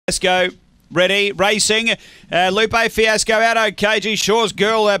Fiasco. Ready, racing. Lupe Fiasco out OKG. Shaw's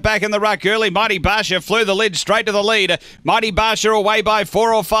Girl back in the ruck early. Mighty Basha flew the lid straight to the lead. Mighty Basha away by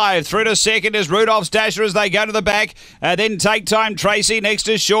 4 or 5. Through to second is Rudolph's Dasher as they go to the back. Then Take Time Tracy. Next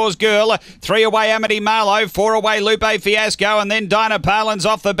is Shaw's Girl. 3 away Amity Marlowe. 4 away Lupe Fiasco. And then Dinah Palin's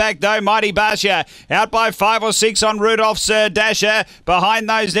off the back though. Mighty Basha out by 5 or 6 on Rudolph's Dasher. Behind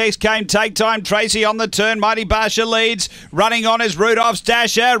those next came Take Time Tracy on the turn. Mighty Basha leads. Running on is Rudolph's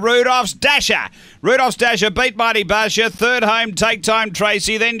Dasher. Rudolph's Dasher beat Mighty Basha. Third home, Take Time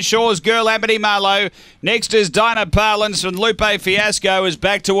Tracy. Then Shaw's Girl, Amity Marlowe. Next is Dinah Parlins, and Lupe Fiasco is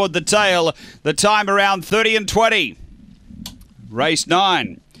back toward the tail. The time around 30 and 20. Race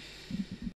 9.